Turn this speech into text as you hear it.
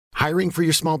Hiring for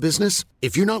your small business?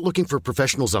 If you're not looking for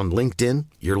professionals on LinkedIn,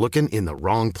 you're looking in the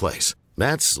wrong place.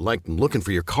 That's like looking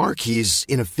for your car keys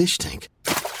in a fish tank.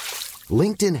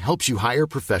 LinkedIn helps you hire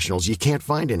professionals you can't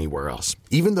find anywhere else,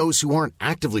 even those who aren't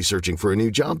actively searching for a new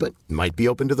job but might be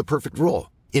open to the perfect role.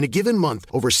 In a given month,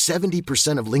 over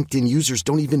 70% of LinkedIn users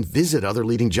don't even visit other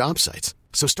leading job sites.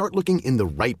 So start looking in the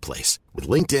right place. With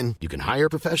LinkedIn, you can hire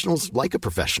professionals like a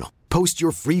professional. Post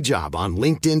your free job on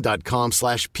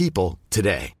linkedin.com/people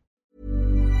today.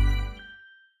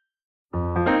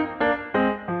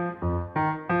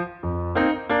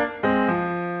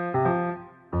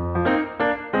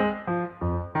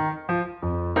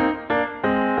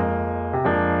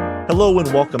 Hello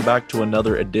and welcome back to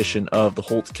another edition of the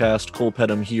Holtzcast. Cole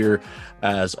Pedham here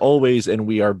as always, and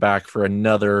we are back for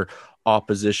another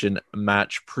opposition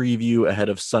match preview ahead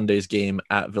of Sunday's game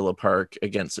at Villa Park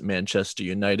against Manchester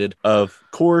United, of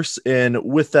course. And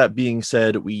with that being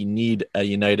said, we need a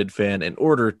United fan in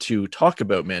order to talk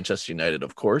about Manchester United,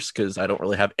 of course, because I don't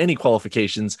really have any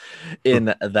qualifications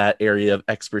in that area of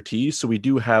expertise. So we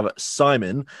do have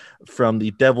Simon from the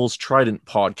Devil's Trident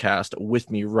podcast with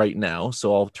me right now.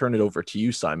 So I'll turn it over to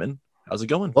you, Simon. How's it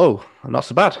going? Oh, not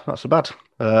so bad. Not so bad.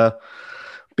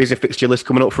 Busy fixture list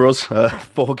coming up for us.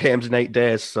 4 games in 8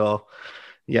 days. So,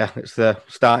 yeah, it's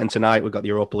starting tonight. We've got the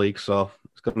Europa League. So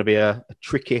it's going to be a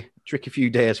tricky few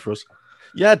days for us.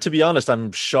 Yeah, to be honest,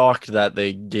 I'm shocked that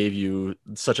they gave you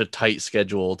such a tight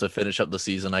schedule to finish up the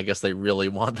season. I guess they really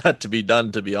want that to be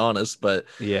done, to be honest. But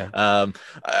yeah,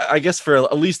 I guess for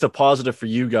at least a positive for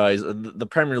you guys, the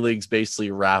Premier League's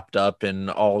basically wrapped up in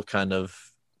all kind of,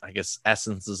 I guess,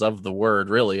 essences of the word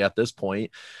really at this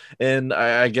point. And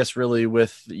I guess really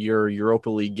with your Europa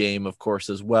League game, of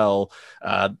course, as well,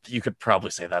 you could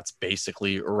probably say that's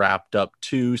basically wrapped up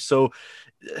too. So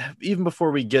even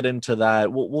before we get into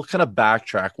that, we'll kind of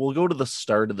backtrack. We'll go to the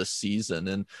start of the season,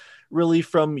 and really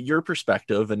from your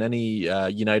perspective and any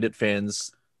United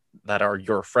fans that are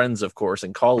your friends, of course,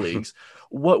 and colleagues,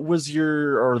 what was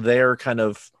their kind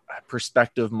of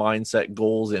perspective, mindset,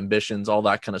 goals, ambitions, all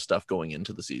that kind of stuff going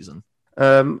into the season?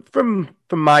 From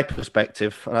my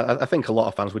perspective, I think a lot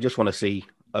of fans, we just want to see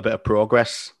a bit of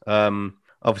progress.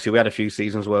 Obviously, we had a few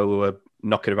seasons where we were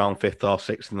knocking around 5th or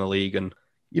 6th in the league, and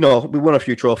we won a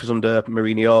few trophies under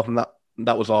Mourinho, and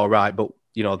that was all right. But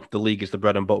the league is the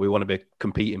bread and butter. We want to be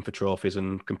competing for trophies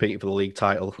and competing for the league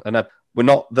title, and we're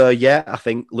not there yet. I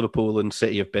think Liverpool and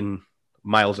City have been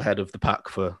miles ahead of the pack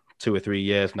for 2 or 3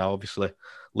 years now. Obviously,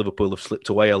 Liverpool have slipped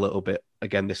away a little bit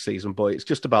again this season, but it's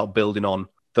just about building on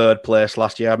 3rd place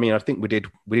last year. I mean, I think we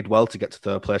did well to get to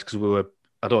 3rd place because we were,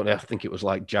 I think it was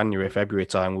like January, February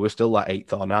time. We were still like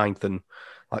 8th or 9th and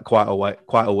like quite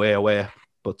a way away.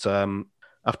 But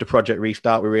after Project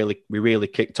Restart, we really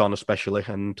kicked on, especially,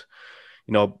 and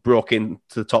broke into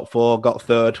the top 4, got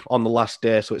 3rd on the last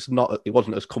day. So it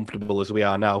wasn't as comfortable as we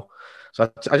are now.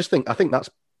 So I think that's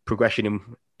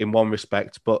progression in one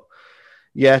respect, but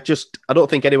yeah, I don't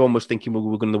think anyone was thinking we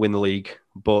were going to win the league.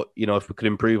 But if we could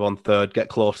improve on 3rd, get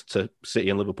close to City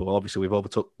and Liverpool. Obviously, we've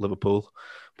overtook Liverpool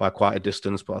by quite a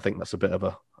distance, but I think that's a bit of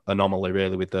a anomaly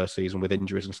really with their season with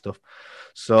injuries and stuff.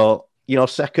 So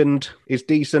 2nd is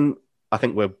decent. I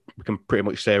think we can pretty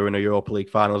much say we're in a Europa League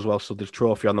final as well. So there's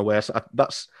trophy on the way. So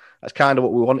that's kind of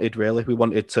what we wanted really. We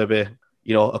wanted to be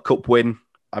a cup win.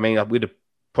 I mean, we'd have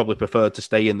probably preferred to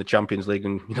stay in the Champions League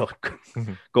and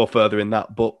go further in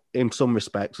that. But in some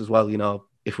respects as well,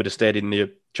 if we'd have stayed in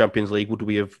the Champions League, would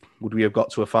we have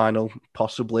got to a final?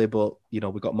 Possibly, but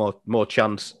we've got more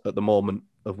chance at the moment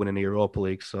of winning the Europa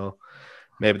League. So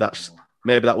maybe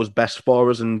that was best for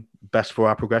us and best for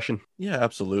our progression. Yeah,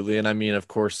 absolutely. And I mean, of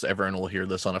course, everyone will hear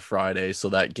this on a Friday. So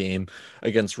that game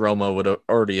against Roma would have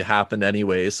already happened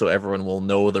anyway. So everyone will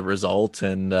know the result.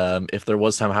 And if there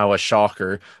was somehow a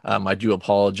shocker, I do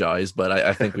apologize. But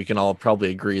I think we can all probably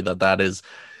agree that is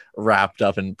wrapped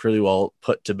up and pretty well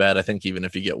put to bed. I think even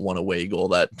if you get one away goal,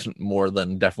 that more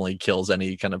than definitely kills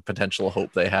any kind of potential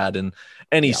hope they had in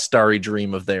any starry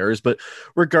dream of theirs. But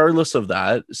regardless of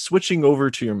that, switching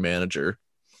over to your manager,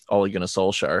 Ole Gunnar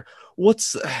Solskjaer,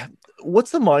 what's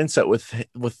the mindset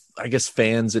with I guess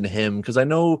fans and him? Because I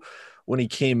know when he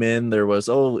came in, there was,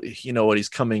 he's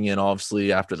coming in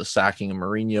obviously after the sacking of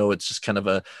Mourinho. It's just kind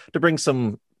of to bring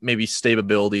some maybe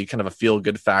stability, kind of a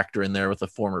feel-good factor in there with a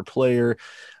former player.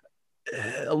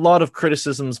 A lot of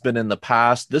criticism's been in the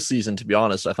past. This season, to be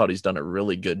honest, I thought he's done a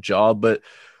really good job. But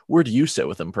where do you sit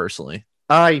with him personally?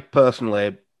 I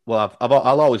personally,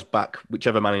 I'll always back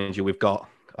whichever manager we've got.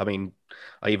 I mean,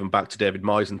 I even backed David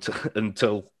Moyes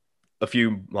until a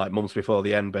few months before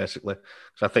the end, basically.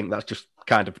 So I think that's just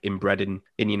kind of inbred in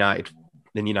United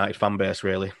in United fan base,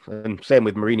 really. And same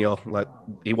with Mourinho. Like,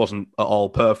 he wasn't at all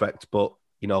perfect, but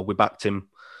we backed him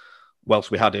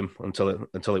whilst we had him until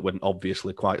it went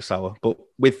obviously quite sour. But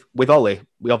with Ollie,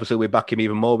 we back him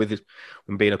even more with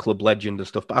him being a club legend and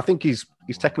stuff. But I think he's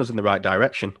taken us in the right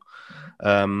direction.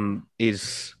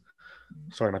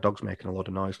 Sorry, my dog's making a lot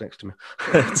of noise next to me.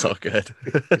 It's all good.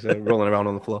 He's rolling around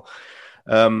on the floor.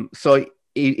 So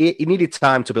he needed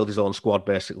time to build his own squad,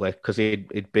 basically, because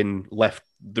he'd been left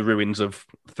the ruins of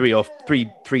three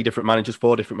different managers,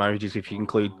 4 different managers, if you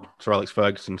include Sir Alex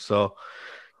Ferguson. So,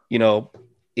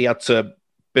 he had to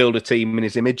build a team in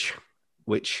his image,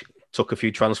 which took a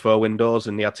few transfer windows,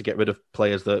 and he had to get rid of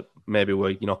players that maybe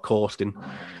were, coasting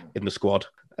in the squad.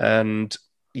 And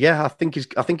yeah, I think he's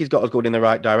got us going in the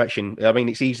right direction. I mean,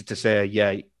 it's easy to say,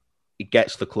 yeah, he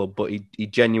gets the club, but he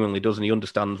genuinely does, and he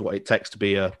understands what it takes to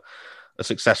be a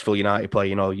successful United player.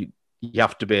 You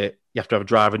have to have a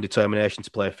drive and determination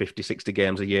to play 50, 60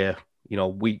 games a year.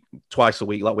 Twice a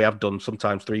week, like we have done,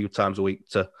 sometimes 3 times a week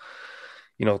to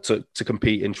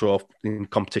compete in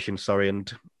competition. Sorry,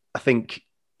 and I think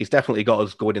he's definitely got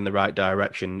us going in the right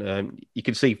direction. You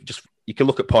can see, you can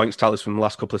look at points tallies from the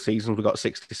last couple of seasons. We've got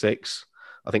 66.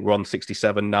 I think we're on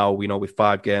 67 now, with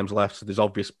 5 games left. So there's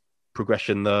obvious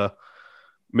progression there.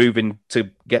 Moving to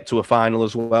get to a final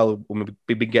as well. We've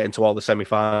been getting to all the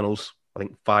semi-finals. I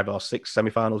think 5 or 6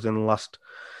 semi-finals in the last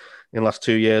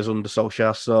 2 years under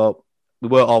Solskjaer. So we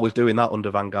weren't always doing that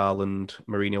under Van Gaal and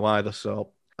Mourinho either.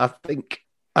 So I think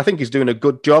he's doing a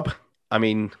good job. I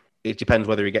mean, it depends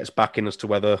whether he gets back in as to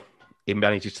whether he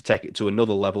manages to take it to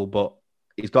another level, but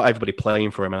he's got everybody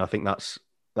playing for him, and I think that's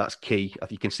key. I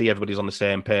think you can see everybody's on the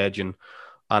same page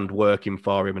and working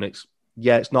for him, and it's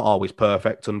not always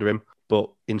perfect under him, but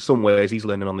in some ways he's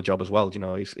learning on the job as well.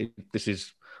 This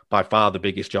is by far the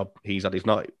biggest job he's had. He's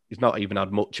not even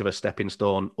had much of a stepping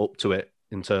stone up to it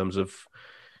in terms of,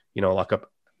 like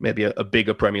maybe a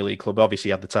bigger Premier League club. Obviously,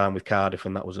 he had the time with Cardiff,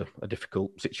 and that was a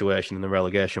difficult situation in the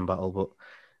relegation battle. But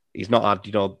he's not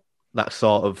had, that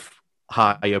sort of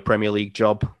higher Premier League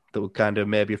job that would kind of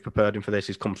maybe have prepared him for this.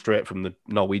 He's come straight from the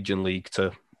Norwegian league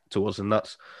to us, and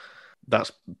that's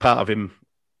part of him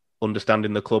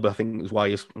understanding the club. I think is why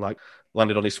he's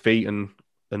landed on his feet and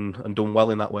done well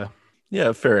in that way.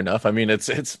 Yeah, fair enough. I mean,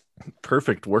 it's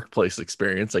perfect workplace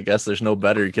experience. I guess there's no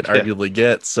better you could arguably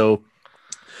get. So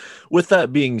with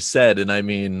that being said, and I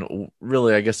mean,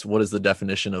 really, I guess, what is the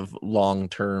definition of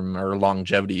long-term or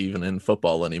longevity even in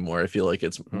football anymore? I feel like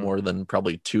it's more than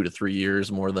probably 2 to 3 years,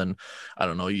 more than, I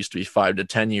don't know, it used to be 5 to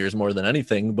 10 years more than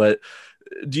anything. But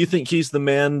do you think he's the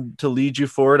man to lead you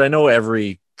forward? I know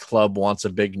every club wants a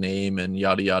big name and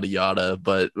yada, yada, yada,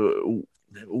 but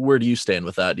where do you stand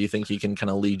with that? Do you think he can kind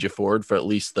of lead you forward for at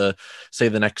least the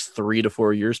next 3 to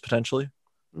 4 years potentially?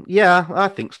 Yeah, I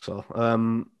think so.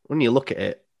 When you look at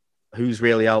it, who's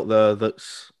really out there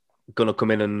that's going to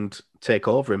come in and take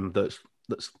over him that's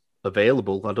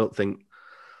available? I don't think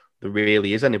there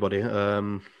really is anybody. I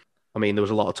mean, there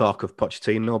was a lot of talk of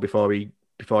Pochettino before he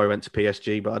went to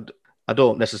PSG, but I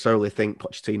don't necessarily think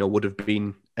Pochettino would have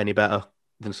been any better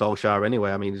than Solskjaer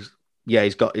anyway. I mean,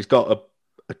 he's got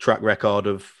a track record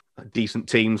of decent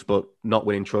teams, but not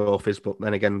winning trophies. But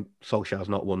then again, Solskjaer's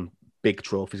not won big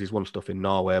trophies. He's won stuff in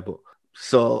Norway, but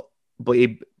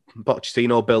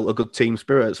Pochettino built a good team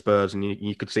spirit at Spurs, and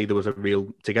you could see there was a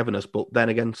real togetherness. But then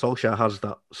again, Solskjaer has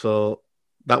that. So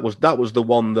that was the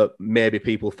one that maybe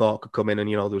people thought could come in,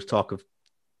 and there was talk of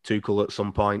Tuchel at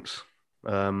some points.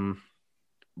 But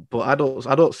I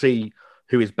don't see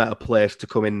who is better placed to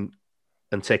come in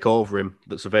and take over him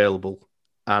that's available.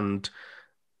 And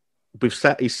he's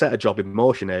set a job in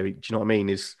motion here. Do you know what I mean?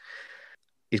 He's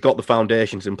got the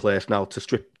foundations in place now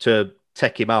to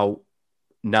take him out.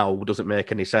 Now doesn't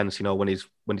make any sense, when he's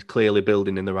clearly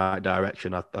building in the right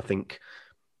direction. I think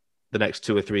the next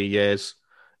 2 or 3 years,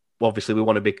 obviously we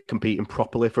want to be competing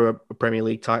properly for a Premier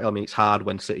League title. I mean, it's hard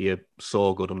when City are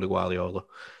so good under Guardiola,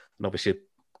 and obviously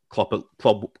Klopp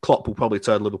will probably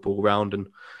turn Liverpool around, and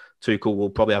Tuchel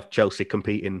will probably have Chelsea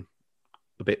competing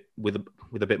a bit with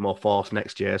a bit more force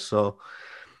next year. So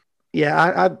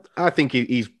yeah, I think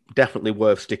he's definitely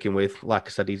worth sticking with. Like I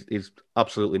said, he's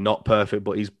absolutely not perfect,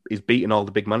 but he's beaten all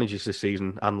the big managers this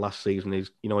season and last season.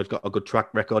 He's got a good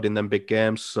track record in them big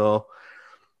games. So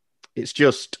it's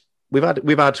just we've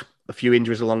had a few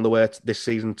injuries along the way this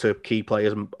season to key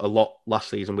players, a lot last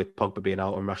season with Pogba being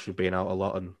out and Rashford being out a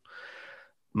lot, and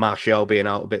Martial being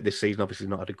out a bit this season. Obviously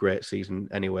not had a great season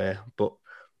anyway, but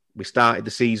we started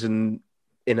the season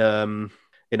in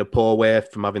a poor way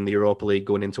from having the Europa League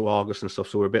going into August and stuff,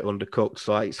 so we're a bit undercooked.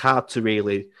 So it's hard to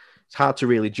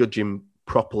really judge him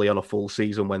properly on a full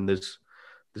season when there's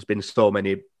been so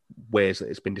many ways that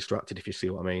it's been distracted, if you see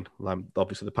what I mean. Like,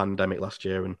 obviously, the pandemic last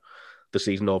year and the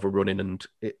season overrunning, and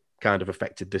it kind of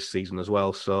affected this season as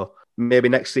well. So maybe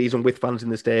next season with fans in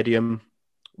the stadium,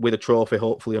 with a trophy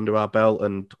hopefully under our belt,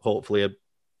 and hopefully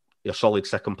a solid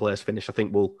second place finish, I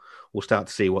think we'll start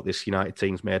to see what this United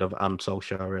team's made of, and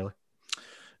Solskjaer, really.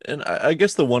 And I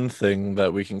guess the one thing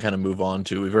that we can kind of move on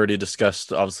to, we've already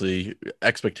discussed, obviously,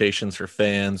 expectations for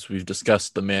fans. We've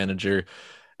discussed the manager.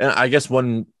 And I guess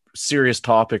one serious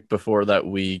topic before that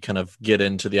we kind of get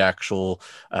into the actual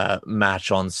match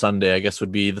on Sunday, I guess,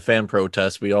 would be the fan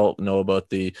protest. We all know about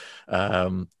the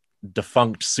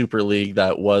defunct Super League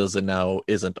that was and now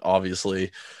isn't,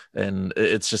 obviously. And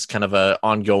it's just kind of a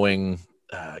ongoing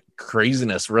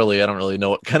craziness, really. I don't really know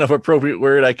what kind of appropriate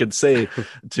word I could say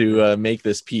to make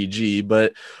this PG,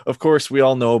 but of course we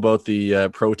all know about the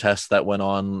protests that went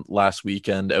on last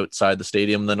weekend outside the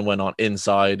stadium, then went on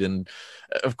inside, and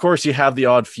of course you have the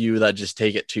odd few that just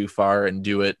take it too far and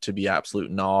do it to be absolute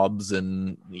knobs,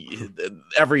 and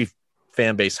every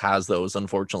fan base has those.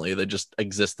 Unfortunately, they just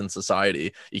exist in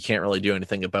society. You can't really do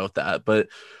anything about that. But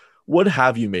what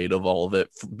have you made of all of it,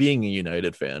 being a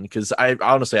United fan? Because I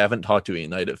honestly haven't talked to a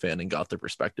United fan and got their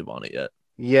perspective on it yet.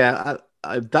 Yeah,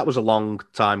 that was a long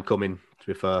time coming, to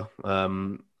be fair.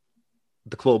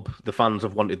 The club, the fans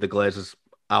have wanted the Glazers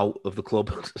out of the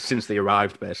club since they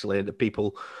arrived, basically. The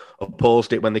people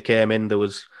opposed it when they came in. There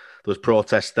was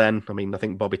protests then. I mean, I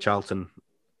think Sir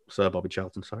Bobby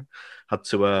Charlton, had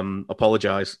to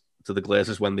apologise to the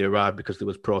Glazers when they arrived, because there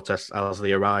was protests as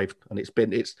they arrived. And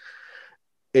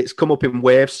it's come up in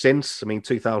waves since. I mean,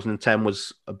 2010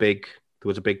 was there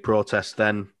was a big protest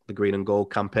then, the Green and Gold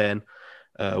campaign,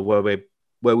 where we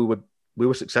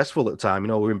were successful at the time. You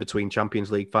know, we were in between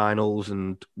Champions League finals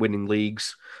and winning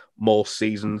leagues most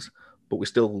seasons, but we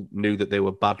still knew that they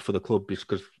were bad for the club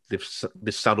because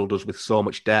they've saddled us with so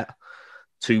much debt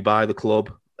to buy the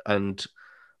club, and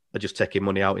are just taking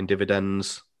money out in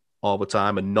dividends all the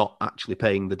time and not actually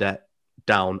paying the debt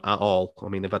down at all. I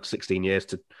mean, they've had 16 years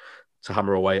to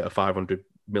hammer away at a £500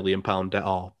 million debt,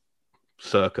 or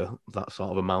circa that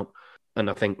sort of amount. And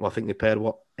I think they paid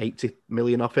 80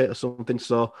 million off it or something.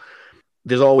 So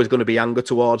there's always going to be anger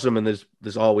towards them, and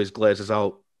there's always Glazers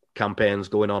out campaigns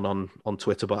going on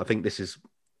Twitter. But I think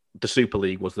the Super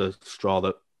League was the straw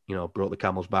that, you know, brought the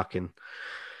camel's back in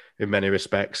many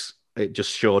respects. It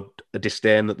just showed a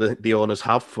disdain that the owners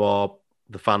have for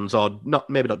the fans, or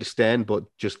maybe not disdain, but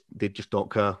they just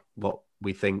don't care what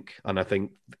we think. And I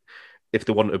think if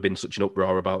there wouldn't have been such an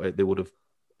uproar about it, they would have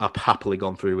happily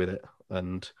gone through with it.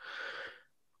 And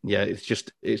yeah, it's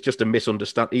just either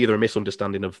a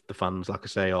misunderstanding of the fans, like I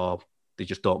say, or they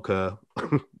just don't care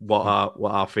what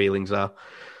our feelings are.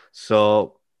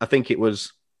 So I think it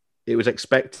was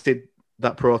expected,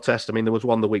 that protest. I mean, there was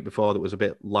one the week before that was a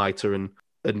bit lighter and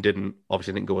didn't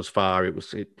go as far.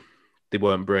 They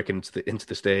weren't breaking into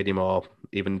the stadium or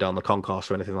even down the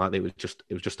concourse or anything like that.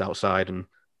 It was just outside, and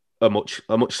a much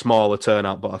smaller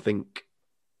turnout. But I think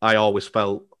I always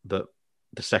felt that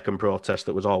the second protest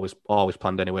that was always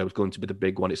planned anyway was going to be the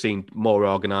big one. It seemed more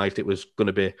organised. It was going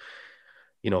to be,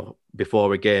 you know,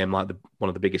 before a game, like one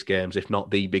of the biggest games, if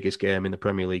not the biggest game in the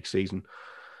Premier League season.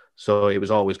 So it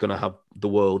was always going to have the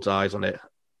world's eyes on it,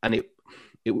 and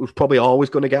it was probably always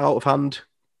going to get out of hand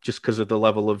just because of the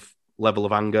level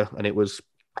of anger. And it was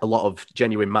a lot of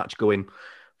genuine match going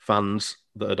fans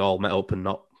that had all met up and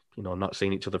not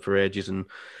seen each other for ages, and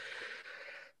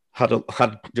had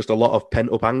just a lot of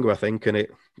pent up anger, I think. And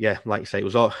like you say, it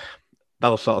was all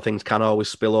those sort of things can always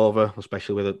spill over,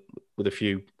 especially with a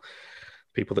few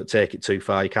people that take it too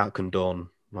far. You can't condone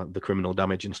like the criminal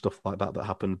damage and stuff like that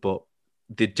happened, but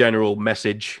the general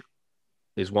message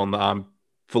is one that I'm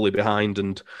fully behind,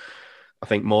 and I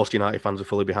think most United fans are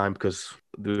fully behind, because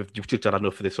you've just had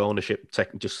enough of this ownership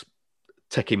just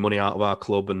taking money out of our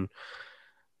club and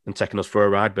taking us for a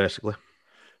ride, basically.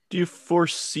 Do you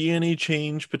foresee any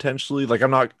change potentially? Like,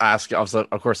 I'm not asking,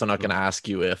 of course, I'm not going to ask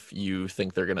you if you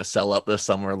think they're going to sell up this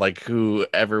summer, like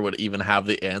whoever would even have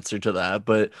the answer to that.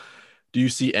 But do you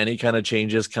see any kind of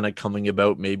changes kind of coming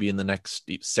about maybe in the next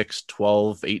 6,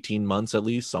 12, 18 months at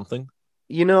least, something?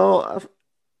 You know,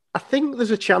 I think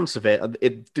there's a chance of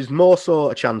it. There's more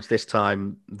so a chance this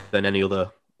time than any other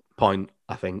point,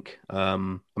 I think. I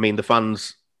mean, the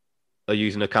fans are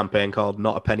using a campaign called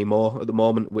Not a Penny More at the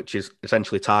moment, which is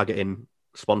essentially targeting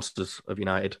sponsors of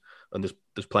United, and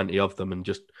there's plenty of them, and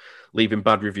just leaving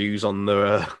bad reviews on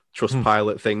their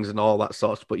Trustpilot things and all that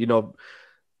sorts. But, you know,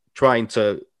 trying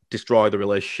to destroy the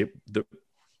relationship that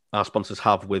our sponsors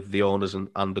have with the owners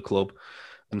and the club,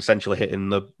 and essentially hitting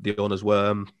the owners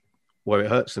where it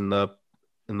hurts in their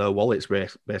wallets,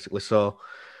 basically. So,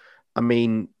 I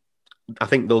mean, I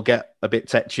think they'll get a bit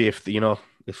tetchy if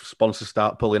sponsors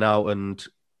start pulling out and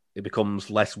it becomes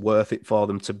less worth it for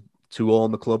them to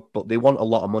own the club. But they want a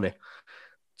lot of money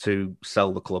to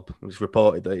sell the club. It's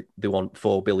reported that they want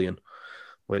 4 billion,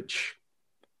 which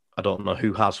I don't know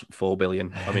who has 4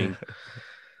 billion. I mean,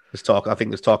 I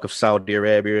think there's talk of Saudi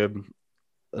Arabia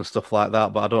and stuff like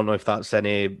that, but I don't know if that's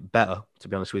any better, to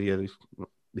be honest with you,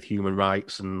 with human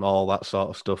rights and all that sort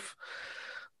of stuff.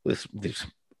 This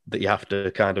that you have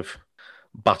to kind of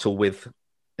battle with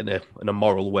in a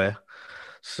moral way.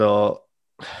 So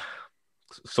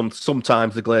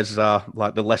sometimes the Glazers are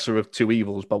like the lesser of two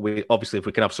evils, but if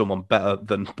we can have someone better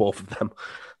than both of them,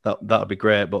 that'd be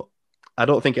great. But I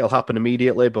don't think it'll happen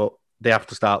immediately, but they have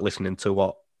to start listening to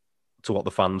what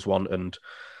the fans want. And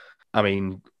I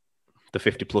mean, the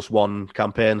 50+1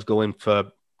 campaign's going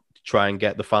to try and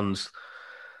get the fans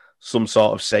some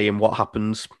sort of say in what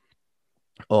happens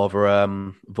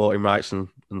over voting rights and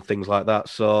things like that.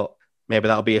 So maybe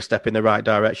that'll be a step in the right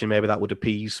direction. Maybe that would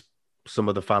appease some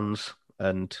of the fans.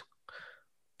 And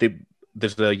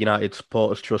there's the United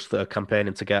Supporters Trust that are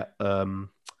campaigning to get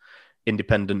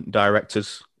independent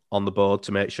directors on the board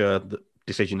to make sure that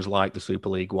decisions like the Super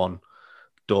League One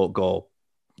don't go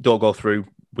through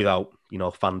without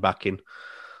fan backing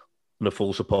and a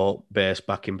full support base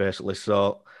backing, basically.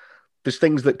 So there's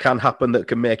things that can happen that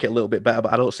can make it a little bit better,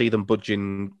 but I don't see them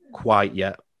budging quite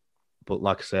yet. But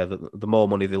like I said, the more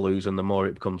money they lose and the more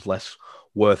it becomes less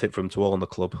worth it for them to own the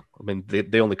club. I mean,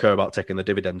 they only care about taking the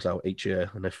dividends out each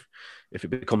year. And if it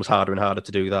becomes harder and harder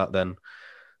to do that, then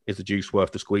is the juice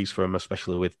worth the squeeze for them,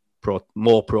 especially with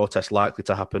more protests likely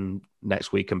to happen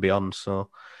next week and beyond. So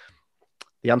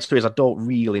the answer is I don't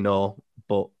really know,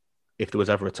 but if there was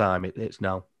ever a time, it's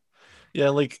now. Yeah,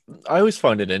 like I always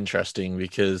find it interesting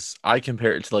because I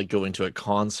compare it to like going to a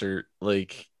concert.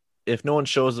 Like if no one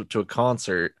shows up to a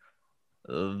concert,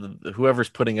 whoever's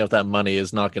putting out that money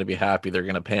is not going to be happy. They're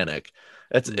going to panic.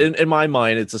 It's in my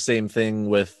mind, it's the same thing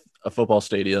with a football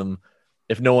stadium.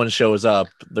 If no one shows up,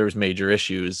 there's major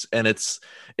issues, and it's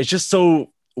just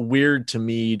so weird to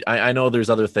me. I know there's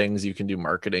other things you can do,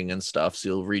 marketing and stuff, so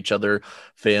you'll reach other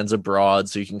fans abroad,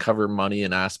 so you can cover money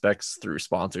and aspects through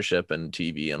sponsorship and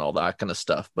TV and all that kind of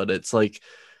stuff. But it's like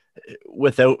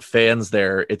without fans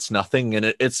there, it's nothing,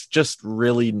 and it's just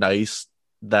really nice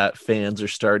that fans are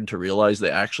starting to realize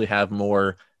they actually have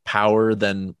more power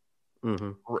than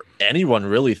anyone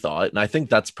really thought. And I think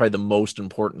that's probably the most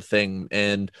important thing.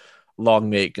 And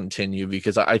long may it continue,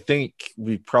 because I think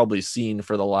we've probably seen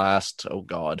for the last,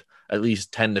 at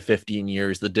least 10 to 15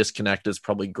 years, the disconnect is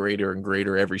probably greater and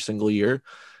greater every single year.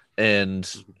 And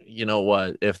you know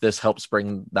what, if this helps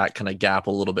bring that kind of gap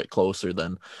a little bit closer,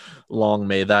 then long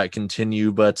may that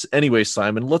continue. But anyway,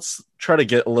 Simon, let's try to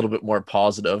get a little bit more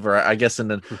positive, or I guess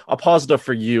a positive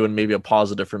for you and maybe a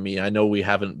positive for me. I know we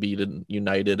haven't beaten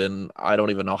United and I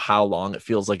don't even know how long. It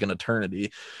feels like an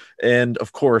eternity. And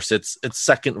of course it's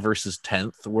second versus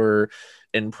 10th. We're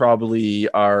in probably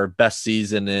our best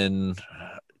season in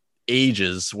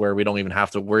ages, where we don't even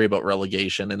have to worry about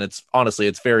relegation. And it's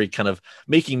very kind of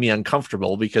making me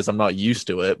uncomfortable because I'm not used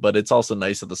to it, but it's also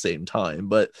nice at the same time.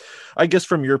 But I guess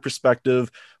from your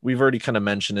perspective, we've already kind of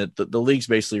mentioned it, that the league's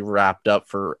basically wrapped up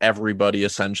for everybody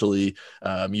essentially.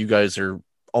 You guys are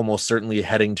almost certainly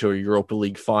heading to a Europa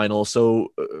League final.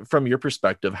 So from your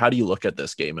perspective, how do you look at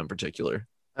this game in particular?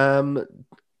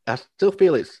 I still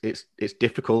feel it's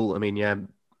difficult. I mean, yeah,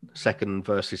 second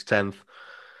versus 10th,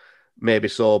 maybe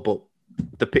so, but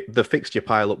the fixture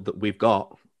pile-up that we've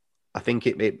got, I think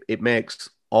it makes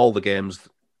all the games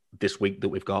this week that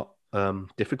we've got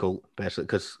difficult, basically,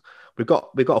 because we've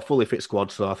got a fully fit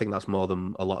squad, so I think that's more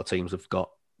than a lot of teams have got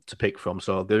to pick from.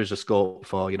 So there is a scope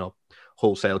for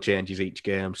wholesale changes each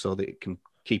game so that it can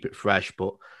keep it fresh.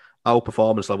 But our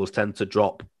performance levels tend to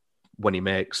drop when he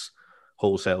makes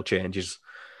wholesale changes.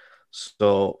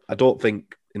 So I don't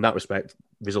think in that respect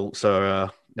results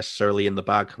are necessarily in the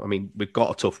bag. I mean, we've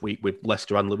got a tough week with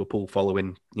Leicester and Liverpool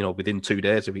following, within 2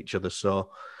 days of each other. So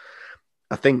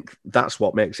I think that's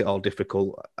what makes it all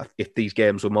difficult. If these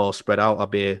games were more spread out,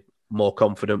 I'd be more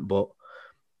confident, but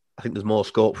I think there's more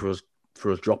scope for us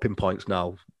dropping points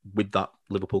now with that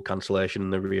Liverpool cancellation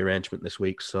and the rearrangement this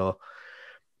week. So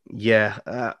yeah,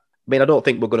 I mean, I don't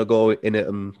think we're going to go in it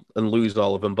and lose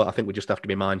all of them, but I think we just have to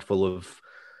be mindful of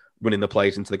running the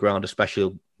players into the ground,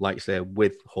 especially, like you say,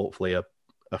 with hopefully a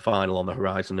final on the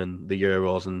horizon and the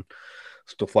Euros and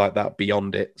stuff like that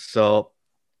beyond it. So,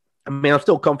 I mean, I'm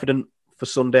still confident for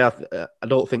Sunday. I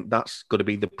don't think that's going to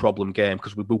be the problem game,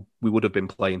 because we would have been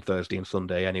playing Thursday and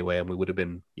Sunday anyway, and we would have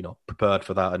been, prepared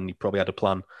for that, and he probably had a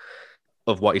plan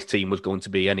of what his team was going to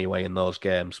be anyway in those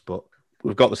games. But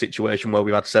we've got the situation where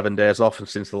we've had 7 days off, and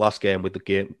since the last game with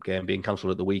the game being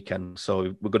cancelled at the weekend,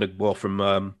 so we're going to go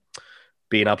from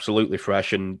being absolutely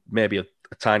fresh and maybe a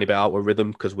tiny bit out of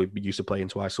rhythm because we're used to playing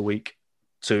twice a week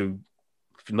to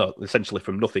essentially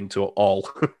from nothing to all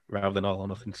rather than all or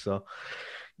nothing. So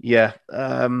yeah,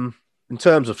 in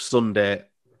terms of Sunday,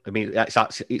 I mean it's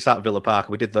at Villa Park.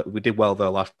 We did well there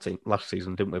last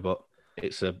season, didn't we? But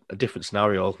it's a different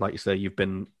scenario. Like you say, you've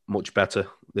been much better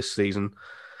this season,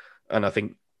 and I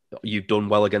think you've done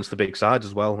well against the big sides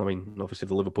as well. I mean, obviously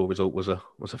the Liverpool result was a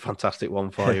fantastic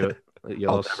one for you at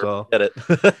yours. So get it.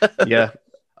 Yeah,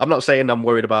 I'm not saying I'm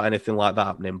worried about anything like that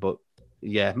happening, but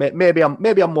yeah, maybe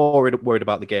I'm more worried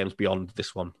about the games beyond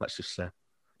this one. Let's just say.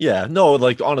 Yeah, no,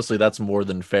 like honestly, that's more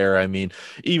than fair. I mean,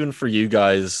 even for you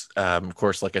guys, of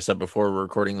course, like I said before, we're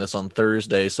recording this on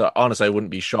Thursday. So honestly, I wouldn't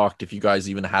be shocked if you guys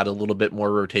even had a little bit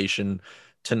more rotation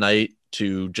tonight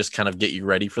to just kind of get you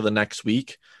ready for the next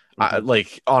week.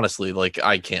 Like honestly, like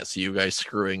I can't see you guys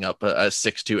screwing up a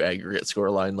 6-2 aggregate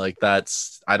scoreline. Like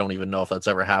I don't even know if that's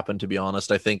ever happened, to be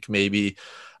honest. I think maybe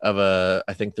I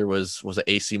think there was it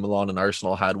AC Milan and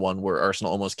Arsenal had one where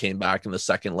Arsenal almost came back in the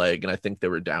second leg, and I think they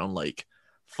were down like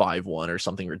 5-1 or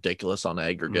something ridiculous on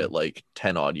aggregate like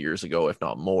 10 odd years ago, if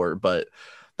not more. But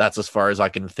that's as far as I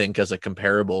can think as a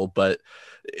comparable. But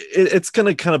it's going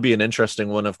to kind of be an interesting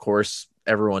one. Of course,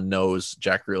 everyone knows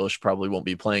Jack Grealish probably won't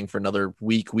be playing for another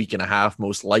week and a half,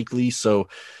 most likely. So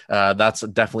that's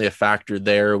definitely a factor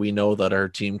there. We know that our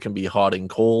team can be hot and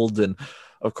cold. And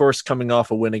of course, coming off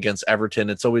a win against Everton,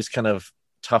 it's always kind of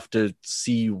tough to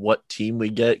see what team we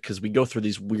get because we go through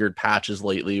these weird patches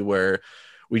lately where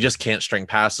we just can't string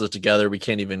passes together. We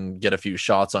can't even get a few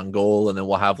shots on goal. And then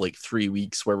we'll have like 3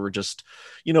 weeks where we're just,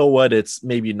 you know what, it's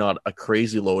maybe not a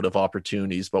crazy load of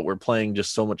opportunities, but we're playing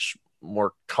just so much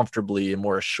more comfortably and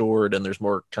more assured, and there's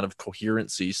more kind of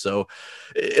coherency. So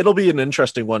it'll be an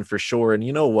interesting one for sure. And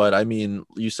you know what? I mean,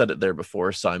 you said it there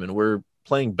before, Simon, we're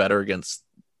playing better against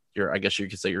I guess you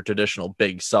could say your traditional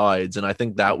big sides. And I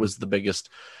think that was the biggest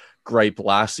gripe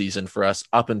last season for us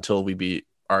up until we beat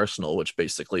Arsenal, which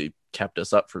basically kept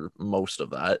us up for most of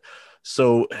that.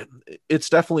 So it's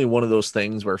definitely one of those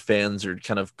things where fans are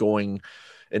kind of going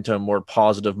into a more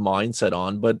positive mindset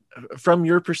on. But from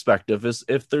your perspective, is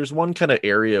if there's one kind of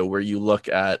area where you look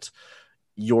at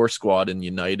your squad in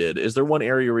United, is there one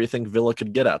area where you think Villa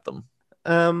could get at them?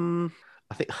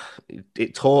 I think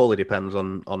it totally depends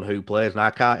on who plays, and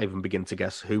I can't even begin to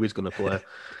guess who is going to play.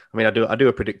 I mean, I do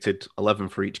a predicted 11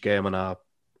 for each game on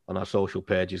our social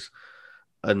pages.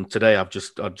 And today I've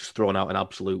just thrown out an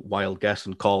absolute wild guess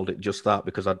and called it just that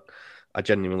because I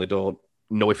genuinely don't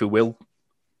know if he will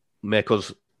make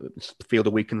us field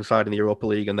a weakened side in the Europa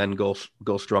League and then go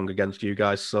strong against you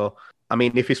guys. So, I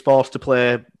mean, if he's forced to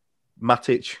play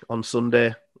Matic on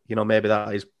Sunday, you know, maybe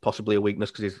that is possibly a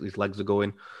weakness because his legs are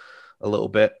going a little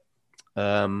bit.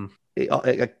 For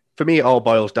me, it all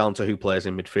boils down to who plays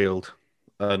in midfield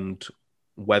and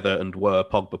whether and where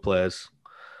Pogba plays.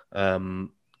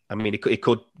 I mean, he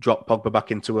could drop Pogba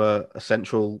back into a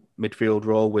central midfield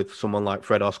role with someone like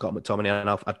Fred or Scott McTominay,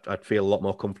 and I'd feel a lot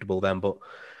more comfortable then. But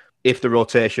if the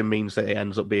rotation means that it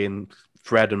ends up being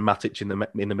Fred and Matic in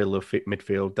the middle of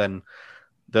midfield, then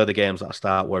they're the games that I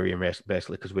start worrying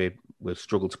basically because we've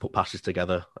struggled to put passes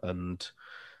together, and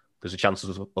there's a chance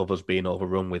of us being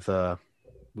overrun with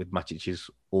Matic's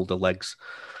older legs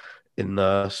in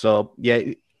there. So yeah.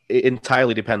 It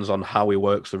entirely depends on how he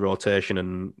works the rotation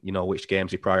and, you know, which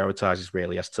games he prioritizes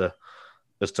really as to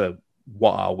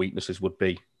what our weaknesses would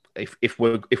be. If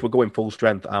we're going full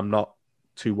strength, I'm not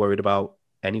too worried about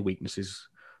any weaknesses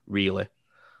really.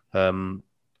 Our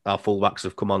fullbacks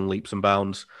have come on leaps and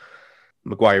bounds.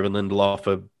 Maguire and Lindelof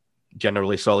are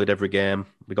generally solid every game.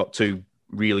 We got 2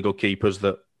 really good keepers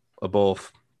that are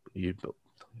both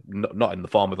not in the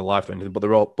form of their life or anything, but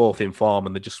they're all both in form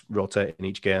and they're just rotating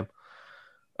each game.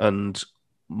 And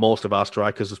most of our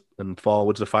strikers and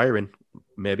forwards are firing,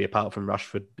 maybe apart from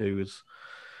Rashford, who's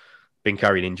been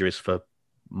carrying injuries for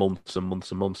months and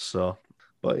months and months. So,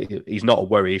 but he's not a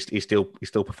worry. He still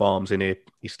performs in it.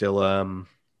 He still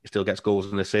gets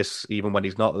goals and assists even when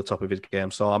he's not at the top of his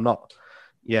game. So I'm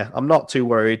not too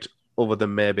worried, other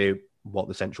than maybe what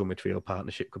the central midfield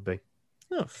partnership could be.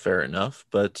 Oh, fair enough.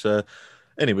 But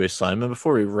anyway, Simon,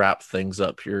 before we wrap things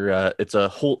up here, it's a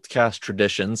Holtcast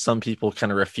tradition. Some people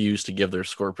kind of refuse to give their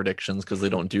score predictions because they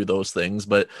don't do those things,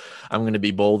 but I'm going to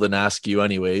be bold and ask you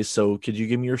anyway. So could you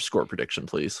give me your score prediction,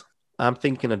 please? I'm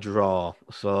thinking a draw.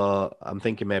 So I'm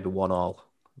thinking maybe 1-1,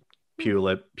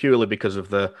 purely because of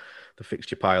the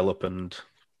fixture pile up and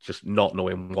just not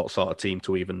knowing what sort of team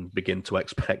to even begin to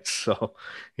expect. So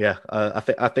yeah, I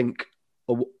think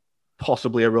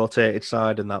possibly a rotated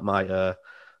side, and that might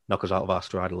knock us out of our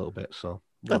stride a little bit. So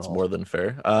that's more than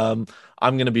fair. I'm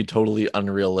going to be totally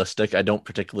unrealistic. I don't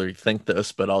particularly think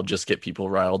this, but I'll just get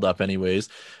people riled up anyways.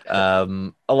 A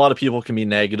lot of people can be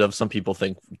negative. Some people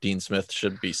think Dean Smith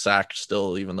should be sacked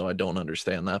still, even though I don't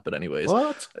understand that. But anyways,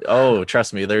 what? Oh,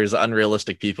 trust me, there's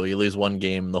unrealistic people. You lose one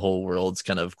game, the whole world's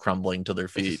kind of crumbling to their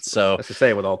feet. So that's the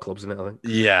same with all clubs, isn't it? I think.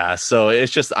 Yeah, so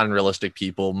it's just unrealistic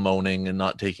people moaning and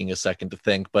not taking a second to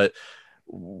think. But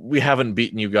we haven't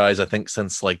beaten you guys, I think,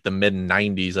 since like the mid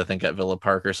 90s, I think, at Villa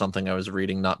Park or something I was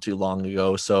reading not too long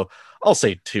ago. So I'll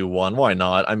say 2-1. Why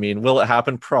not? I mean, will it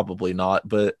happen? Probably not,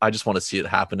 but I just want to see it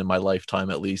happen in my lifetime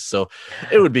at least. So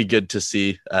it would be good to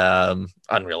see.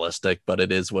 Unrealistic, but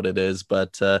it is what it is.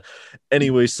 But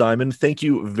anyway, Simon, thank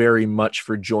you very much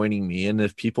for joining me. And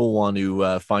if people want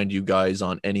to find you guys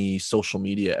on any social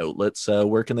media outlets,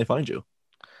 where can they find you?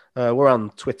 We're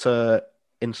on Twitter,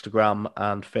 Instagram,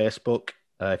 and Facebook.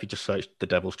 If you just search The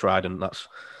Devil's Trident, that's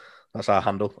our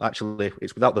handle. Actually,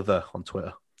 it's without the on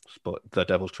Twitter, but The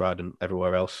Devil's Trident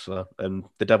everywhere else. And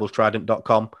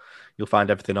thedevilstrident.com, you'll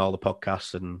find everything, all the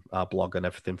podcasts and our blog and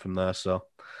everything from there. So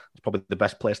it's probably the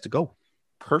best place to go.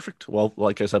 Perfect. Well,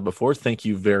 like I said before, thank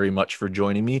you very much for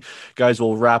joining me. Guys,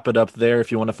 we'll wrap it up there.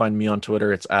 If you want to find me on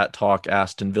Twitter, it's at Talk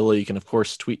Aston Villa. You can, of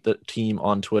course, tweet the team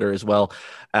on Twitter as well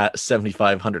at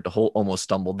 7500 to Holt. Almost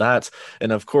stumbled that.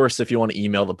 And of course, if you want to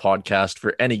email the podcast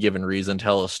for any given reason,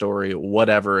 tell a story,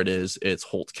 whatever it is, it's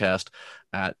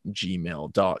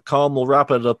holtcast@gmail.com. We'll wrap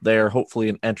it up there. Hopefully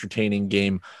an entertaining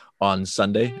game on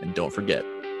Sunday. And don't forget,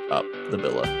 up the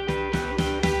Villa.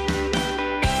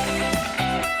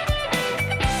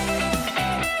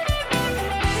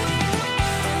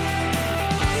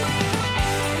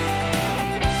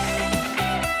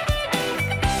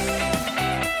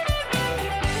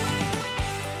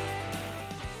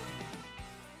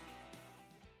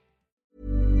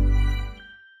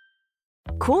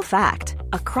 Cool fact,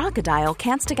 a crocodile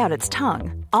can't stick out its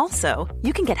tongue. Also,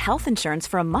 you can get health insurance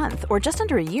for a month or just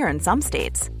under a year in some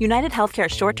states. United Healthcare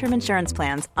short-term insurance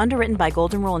plans, underwritten by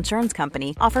Golden Rule Insurance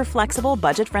Company, offer flexible,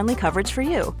 budget-friendly coverage for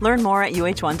you. Learn more at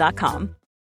uh1.com.